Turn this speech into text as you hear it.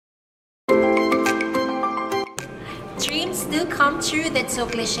do come true. That's so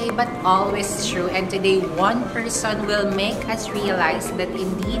cliche but always true. And today, one person will make us realize that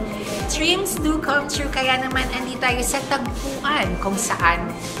indeed, dreams do come true. Kaya naman, andi tayo sa Tag-Puan kung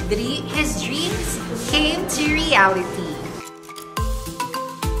saan his dreams came to reality.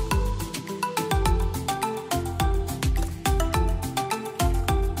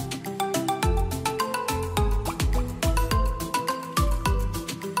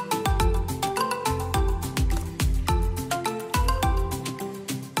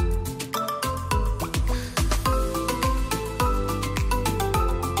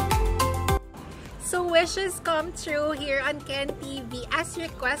 Wishes come true here on Kenn TV as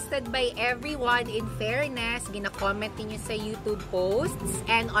requested by everyone. In fairness, gina-comment niyo sa YouTube posts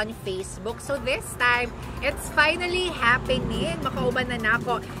and on Facebook. So this time, it's finally happening. Makauban na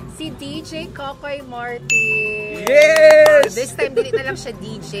nako si DJ Kokoy Martin. Yes! This time, dili na lang siya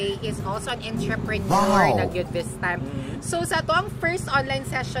DJ. Is also an entrepreneur. Wow! Na good this time. So sa to ang first online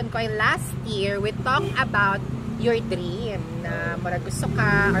session ko last year, we talked about your dream na marag gusto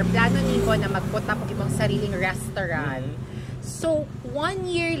ka or plano nimo na mag-put up og imong sariling restaurant. So 1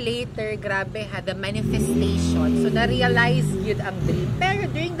 year later, grabe ha, the manifestation. So na-realize yun ang dream. Pero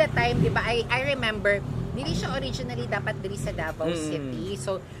during that time, di ba, I remember, dili siya originally dapat diri sa Davao City.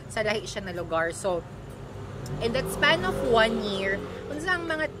 So sa lahi siya na lugar. So in that span of 1 year, unsa ang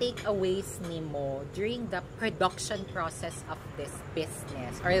mga takeaways nimo during the production process of this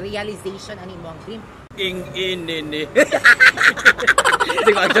business or realization ani mo ang dream? Nini.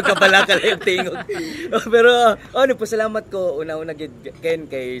 Hindi ko actually kabalaka lang yung tingog. Pero ano po, salamat ko una-una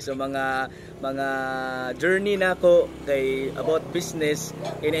Ken kay so mga journey na ko kay about business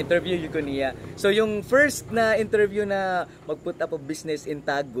in interview yun ko niya. So yung first na interview na mag-put up of business in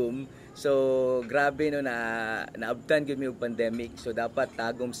Tagum, so grabe no naabtan gyud mi og pandemic. So dapat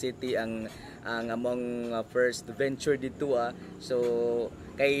Tagum City ang among first venture dito So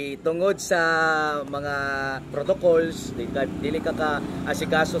kay tungod sa mga protocols, dili ka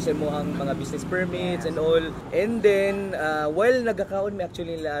asikaso sa imong mga business permits and all. And then while nagakaon mi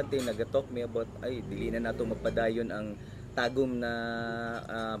actually nila ate, nagatalk mi about ay dili na nato magpadayon ang Tagum na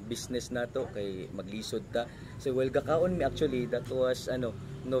business nato kay maglisod ta. So while gakaon mi actually, that was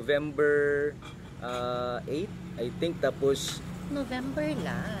November 8 I think, tapos November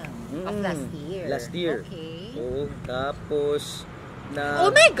lang of last year. Last year. Okay. Oo, tapos na...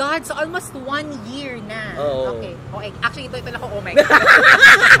 Oh my God! So almost 1 year na. Oo. Okay. Okay. Actually, ito lang ako, oh my God.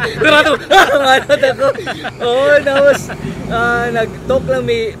 Tapos nag-talk lang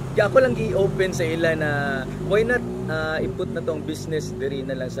ako lang i-open sa ila na why not i-put na tong business diri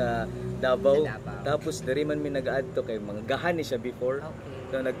na lang sa Davao. Tapos diri man mi nag-add to kay mga gahan ni siya before.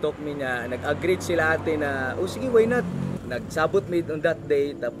 Okay. So nag-talk mi na, nag-agree sila ate na sige, why not? Nagsabot mi on that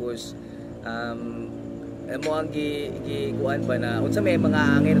day, tapos mo ang gikuan ba na unsa may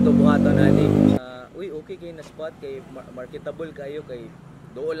mga angin to buhaton ani. Uy, okay kay na spot kay marketable kayo kay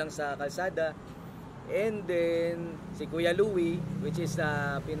dool lang sa kalsada. And then si Kuya Louie, which is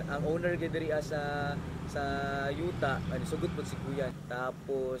ang owner diri sa Yuta, sugod po si Kuya.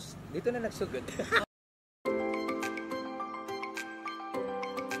 Tapos dito na nagsugod.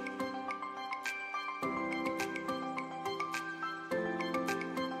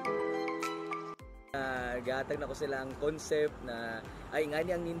 Gatag na ko sila ang concept na ay nga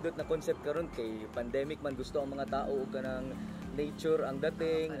niyang nindot na concept karon kay pandemic man, gusto ang mga tao og kanang nature ang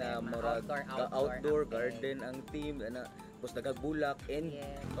dating na outdoor garden ang team na tapos nagagbulak and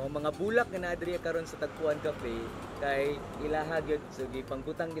mga bulak nga nadiri karon sa Tag-Puan Cafe kay ilaha gyud so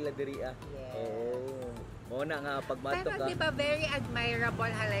gipanggutang nila diri Oo. Mo na nga pagmatok ka. Pero di ba very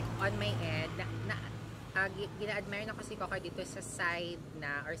admirable like on my end na gina-admire na kasi Kokoy dito sa side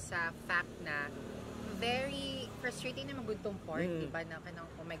na or sa fact na very frustrating na magudtong part, diba, na kanang,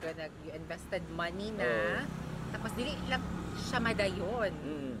 oh my God, you invested money na, tapos dili lang siya madayon.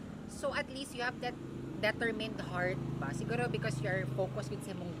 So at least you have that determined heart ba? Siguro because you're focused with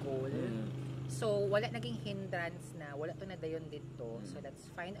sa mong goal. So wala naging hindrance na, wala to nadayon dito. So let's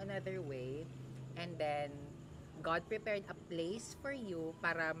find another way. And then, God prepared a place for you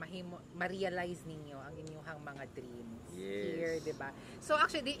para ma-realize ninyo ang inyong mga dreams here, diba? So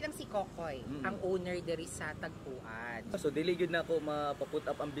actually, di lang si Kokoy ang owner diri sa Tag-Puan. So dili gyud na ako mapaput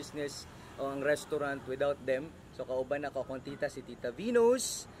up ang business o ang restaurant without them. So kauban ako akong tita, si Tita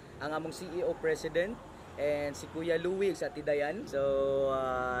Venus, ang among CEO President, and si Kuya Louie sa Tidayan. So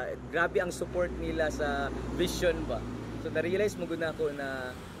grabe ang support nila sa vision ba. So na-realize mo gud na ako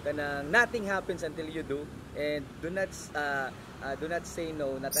na kanang nothing happens until you do, and do not say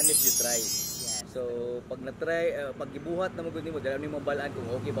no, not unless you try. So pag na-try, pag gibuhat na magud nimo, dala nimo balaan kung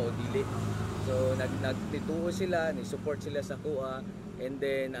okay ba o dili. So nagtituo sila, ni-support sila sa kuha, and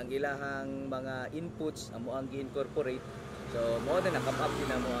then ang ilahang mga inputs amo ang gi-incorporate. So mo na nakap-up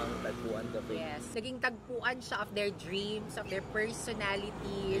din mo ang Tag-Puan Cafe. Yes, naging tagpuan siya of their dreams, of their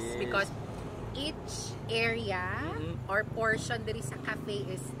personalities, Yes. because each area or portion diri sa cafe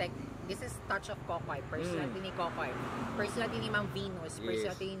is like, this is touch of Kokoy, personality ni Kokoy, personality ni Ma'am Venus,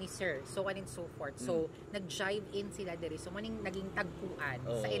 personality ni Sir, so on and so forth. So nag-jive in sila diri, so maning naging tagpuan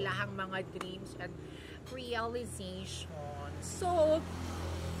sa ilahang mga dreams and realization. So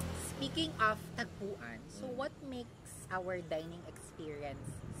speaking of tagpuan, so what makes our dining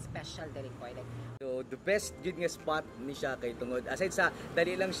experience special diri ko? Like, So the best good nga spot ni siya kay tungod aside sa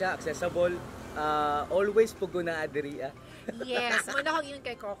dali lang siya, accessible, always puguna diri. yes, muna kong yun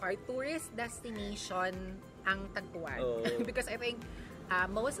kay Kokoy, tourist destination ang Tag-Puan. Because I think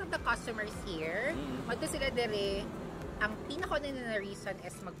most of the customers here, magto sila dere, ang pinaka na reason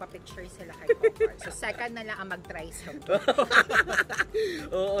is magpa-picture sila kay Kokoy. So second na lang ang mag-try something.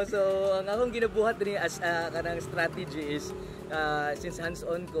 Oo, so ang akong ginabuhat rin as kanang strategy is since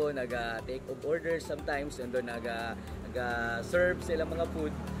hands-on ko, nag-take of orders sometimes, and doon nag-serve sila mga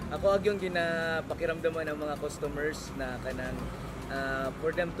food. Ako yung ginapakiramdaman ng mga customers na kanang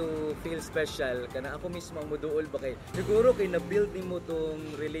for them to feel special, kana ako mismo ang muduol ba kay siguro kay na-build nimo tong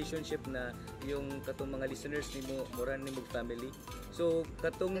relationship na yung katong mga listeners nimo mura nimo family. So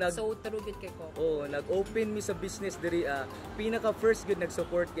katong so true good kay Kokoy. nag-open mi sa business diri, pinaka first good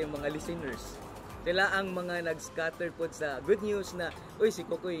nag-support kay mga listeners. Sila ang mga nag-scatter po sa good news na, uy, si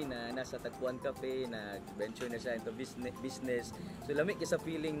Kokoy na nasa Tag-Puan Cafe, nag-venture na siya into business. So lamig sa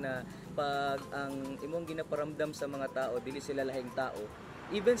feeling na pag ang imong ginaparamdam sa mga tao, dili sila lahing tao.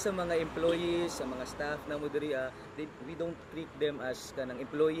 Even sa mga employees, sa mga staff na mo diri, we don't treat them as kanang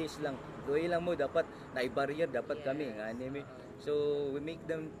employees lang. Employee lang mo, dapat naibarrier, dapat kami. Nga, so we make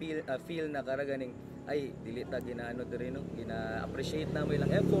them feel na karaganing, ay, dili ta ginaano diri, no? Gina-appreciate na mo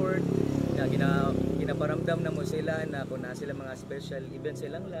ilang effort, na ginaparamdam na mo sila na kung na sila mga special events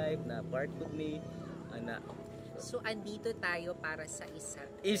silang life na part with me, ana. So andito tayo para sa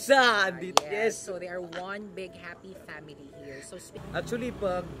andito, yes. So they are one big happy family here. So actually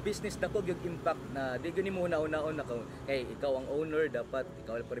pag business dako yung impact na di gani mo una-una ako kay ikaw ang owner, dapat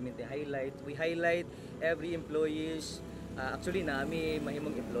ikaw ang permanent highlight. We highlight every employees. Actually nami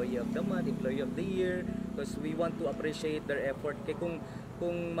mahimong employee of the month, employee of the year, because we want to appreciate their effort. Kay kung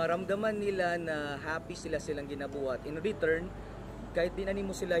maramdaman nila na happy sila silang ginabuhat, in return kahit di na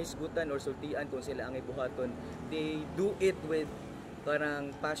nimo sila hisgutan or sultian kung sila ang ibuhaton, they do it with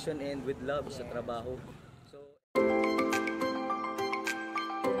parang passion and with love sa trabaho.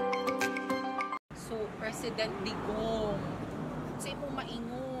 So President Digong, sa imong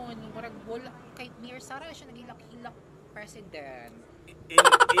maingon, murag wala kay Mayor Sara siya nagilak-hilak president.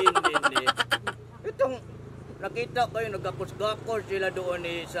 Hindi. Itong nakita kayo nagakos-gakos sila doon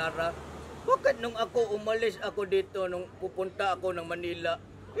ni Sara. Bakit nung ako umalis ako dito, nung pupunta ako ng Manila,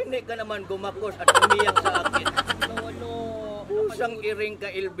 hindi ka naman gumakos at umiyak sa akin. Lolo. Pusang iring ka,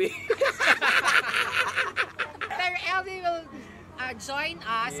 Ilby. Pero Elby will join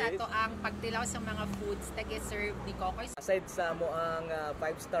us ato ang pagtilaw sa mga foods tagi-serve ni Kokoy. Aside sa mo ang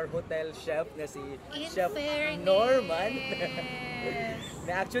 5-star hotel chef na si Chef fairness. Norman.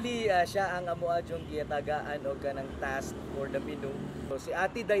 Na actually siya ang amo adjong giyatagaan og kanang task for the menu. So si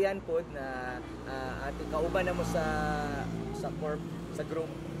Ate Dayan pod na ate kauban na mo sa corp sa group.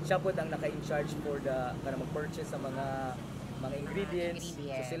 Siya pod ang naka-in charge for the kanang mag-purchase sa mga ingredients.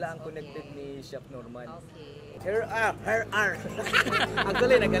 So sila ang connected ni Chef Norman. Okay. Her are.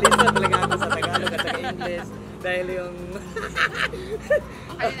 Actually, nagalista talaga ako sa Tagalog at sa English dahil yung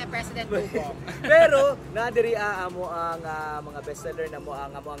Kaya na President Bubo. pero nadiri amo ang mga bestseller na mo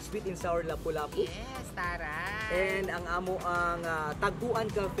ang sweet and sour lapu-lapu. Yes, taray. And ang amo ang Tag-Puan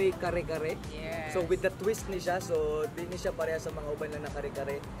Cafe kare-kare. Yes. So with the twist ni siya, so di ni siya pareha sa mga uban lang na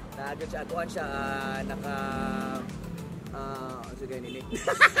kare-kare. Na siya atuan siya naka sige nini.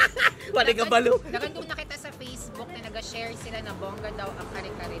 Pwede ka balo. Dagan kung nakita sa Facebook na nag-share sila na bongga daw ang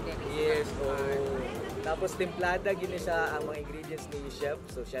kare-kare dere. Yes, tapos templada gini siya ang mga ingredients ni chef.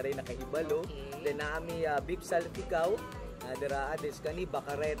 So siya rin nakahibalo. Okay. Then naami beef salpicao, dira des kani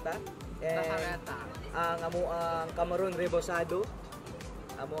bacareta, and Bacareta. ang amo ang camaron rebosado,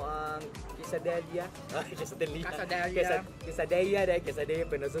 amo ang quesadilla, quesadilla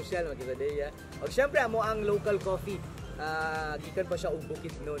pero social mga quesadilla. Og syempre amo ang local coffee. Gikan pa siya og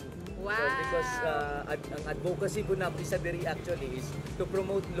Bukidnon. Wow. So because ang advocacy ko na sa diri actually is to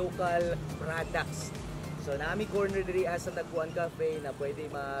promote local products. So naami corner diri sa Tag-Puan Cafe na pwede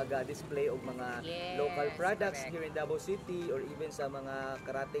mag-display og mga local products here in Davao City or even sa mga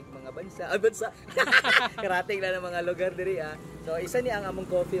karatig mga bansa. Karatig na ng mga lugar diri. So isa ni ang among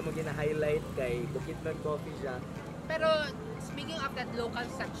coffee mo gina-highlight kay Bukidnon Coffee siya. Pero speaking of that local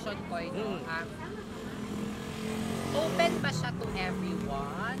section ko, open ba siya to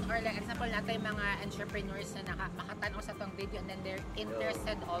everyone? Or like example natin yung mga entrepreneurs na makatanaw sa tong video and then they're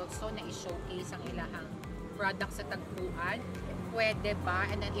interested also na i-showcase ang ilahang product sa Tag-Puan? Pwede ba?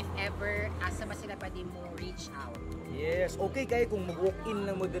 And then if ever, asa ba sila pwede mo reach out? Yes, okay kayo kung mag-walk-in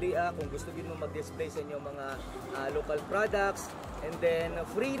lang mo diri kung gusto din mo mag-display sa inyo mga local products, and then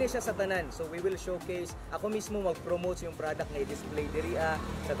free na siya sa tanan. So we will showcase, ako mismo mag-promote yung product na i-display diri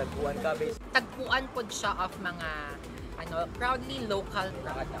sa Tag-Puan Cafe. Tag-Puan po siya of mga proudly local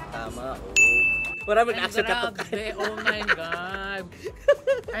products. Tama, Marami na action ka to. Oh my God.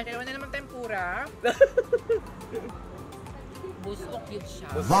 Ay, kaya na naman tempura. Busok yun siya.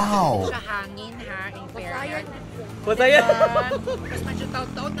 Wow! Siya hangin in fairness. Pasaya! Tapos medyo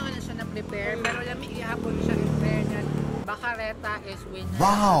taut-taut naman na siya na-prepare. Pero lami ihapon siya in fairness. Bacareta is winner.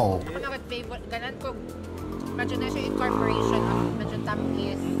 Wow! Ako naman favorite. Ganan ko, medyo na siya incorporation of medyo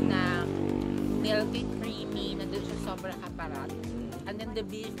tamis na milky creamy na doon siya sobrang kaparat. And then the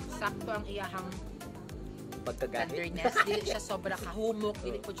beef, sakto ang iyahang tenderness. Dili siya sobra kahumok,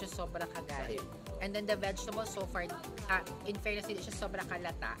 dili po siya sobra kagahit. And then the vegetables so far, in fairness, dili siya sobra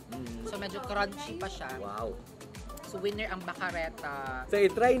kalata. So medyo crunchy pa siya. Wow! So winner ang bacareta. So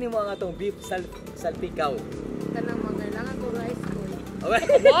i-try ni mo ang atong beef salpikaw. Tanang mga kailangan ko rice ko.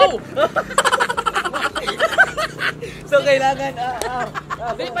 Wow! So kailangan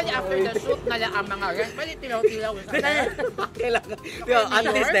Dili pa niya after the shoot na lang ang mga rice. Bali tilaw-tilaw. kailangan. At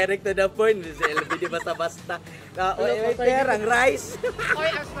least direct to the point. Si LB di basta-basta. Ang rice. Or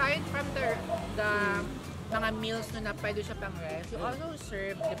aside from the mga meals na pwede siya pang rice, you also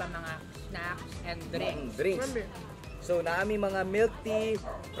serve, di ba, mga snacks and drinks. So naami mga milk tea,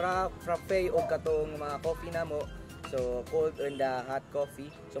 frappe o katong mga coffee na mo. So cold and hot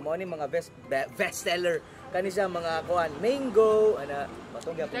coffee. So mo ni mga best seller kani siya mga kuan mango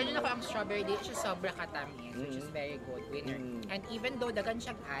batong gyapon. Lalo na ko ang strawberry di siya sobra katamis, which is very good winner. And even though dagan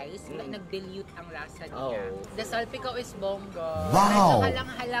siyang ice, nag-dilute ang lasa niya. The salpikaw is bongo. Wow! Medyo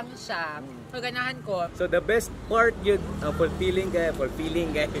halang-halang siya. Paganahan ko. So the best part yun, fulfilling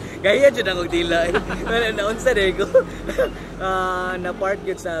kay gaya jud ang dila. Naunsa dai ko. Na part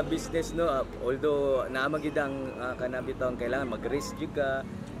yun sa business no, although naamang gid ang kanabitong kailangan mag-risk jud ka.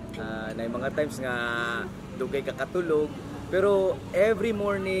 Na mga times nga dugay ka katulog, pero every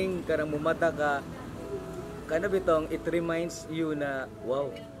morning karang mumata ka kanabitong, it reminds you na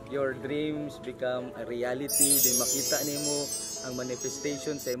wow, your dreams become a reality. Then makita nimo ang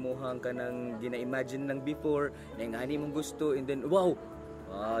manifestation sa imuhang kanang gina-imagine nang before na ingani mong gusto, and then wow,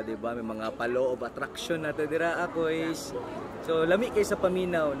 di ba may mga palo of attraction nato dira is. So lami kay sa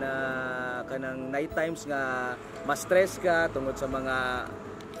paminaw na kanang night times nga ma-stress ka tungod sa mga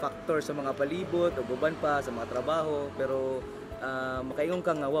factor sa mga palibot o guban pa sa mga trabaho, pero makaingon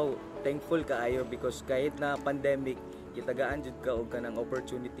ka nga wow, thankful kaayo because kahit na pandemic kitagaan jud ka og kanang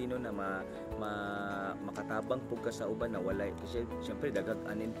opportunity no na makatabang pug ka sa uban na walay kasi syempre dagag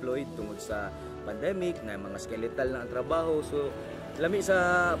unemployed tungod sa pandemic na mga skeletal na ang trabaho. So lami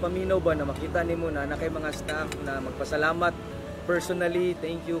sa paminaw ba na makita nimo na kay mga staff na magpasalamat personally,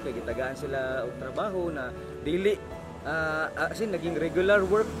 thank you kay kitagaan sila og trabaho na dili as in, naging regular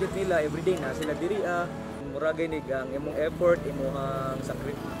work gid nila everyday na sila diri murag ni ang imong effort, imong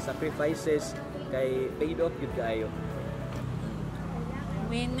sacrifices kay paid off gid kaayo.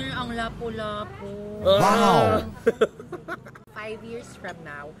 Winner ang lapu-lapu. Wow! 5 years from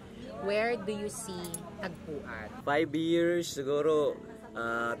now, where do you see Tag-Puan? 5 years siguro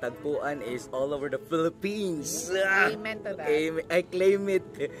Tag-Puan is all over the Philippines. Amen to that. I claim it.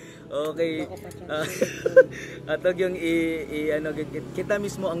 Okay. Atog yung kita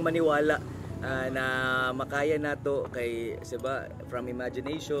mismo ang maniwala na makaya nato kay siba from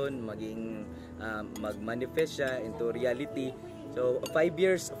imagination maging mag-manifest siya into reality. So 5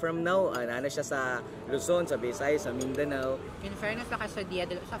 years from now, ana siya sa Luzon, sa Visayas, sa Mindanao. In fairness na kasadiya,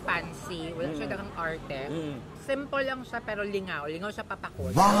 dito sa fancy, wala siya dagang arte. Simple lang siya pero lingaw siya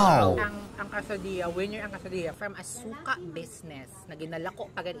papakot. Wow! Ang kasadiya, winner ang kasadiya from a suka business na ginalako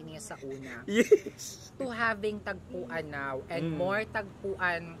pagad niya sa una. Yes! To having Tag-Puan now and more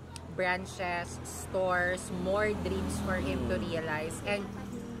Tag-Puan branches, stores, more dreams for him to realize. And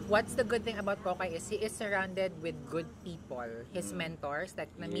what's the good thing about Kokoy is he is surrounded with good people. His mentors that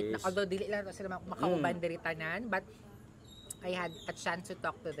na-meet na, although dili lang sila makauban diri tanan, but I had a chance to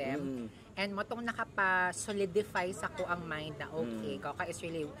talk to them. And motong nakapa-solidify sa ko ang mind na okay, Kokoy is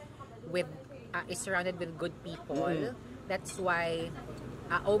really is surrounded with good people. That's why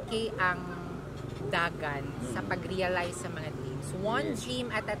okay ang dagan sa pag-realize sa mga dreams. One dream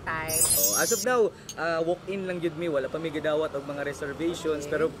at a time. As of now, walk-in lang yun mi. Wala pa may gidawat og mga reservations.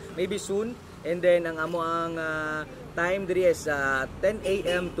 Pero maybe soon. And then, ang amo ang time diri is 10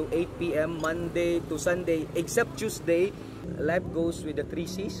 a.m. to 8 p.m. Monday to Sunday. Except Tuesday. Life goes with the 3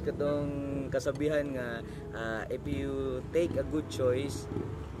 C's. Katong kasabihan nga, if you take a good choice,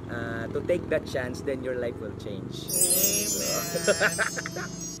 to take that chance, then your life will change.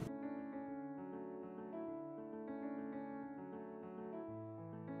 Amen.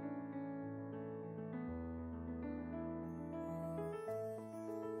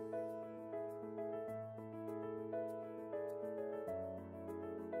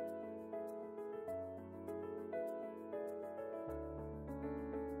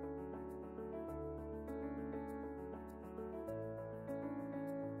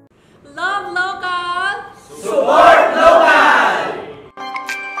 Love